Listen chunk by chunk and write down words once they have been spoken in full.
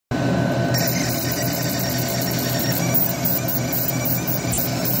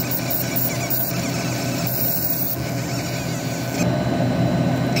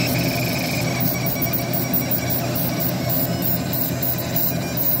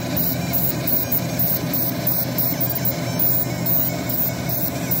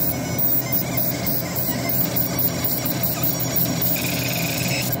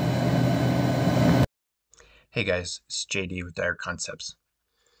Hey guys, it's JD with Dire Concepts.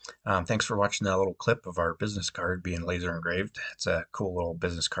 Thanks for watching that little clip of our business card being laser engraved. It's a cool little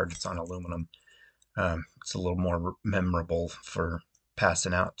business card. It's on aluminum. It's a little more memorable for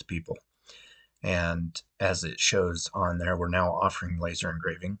passing out to people. And as it shows on there, we're now offering laser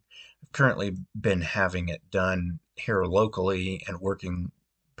engraving. I've currently been having it done here locally and working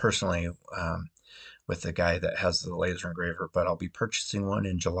personally with the guy that has the laser engraver, but I'll be purchasing one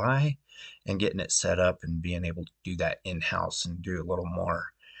in July and getting it set up and being able to do that in-house and do a little more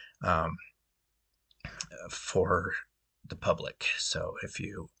um, for the public. So if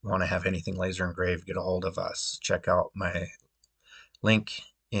you want to have anything laser engraved, get a hold of us. Check out my link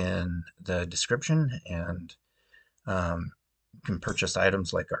in the description, and you can purchase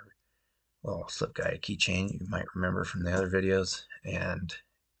items like our little slip guide keychain you might remember from the other videos, and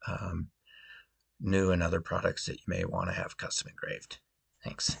new and other products that you may want to have custom engraved.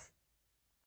 Thanks.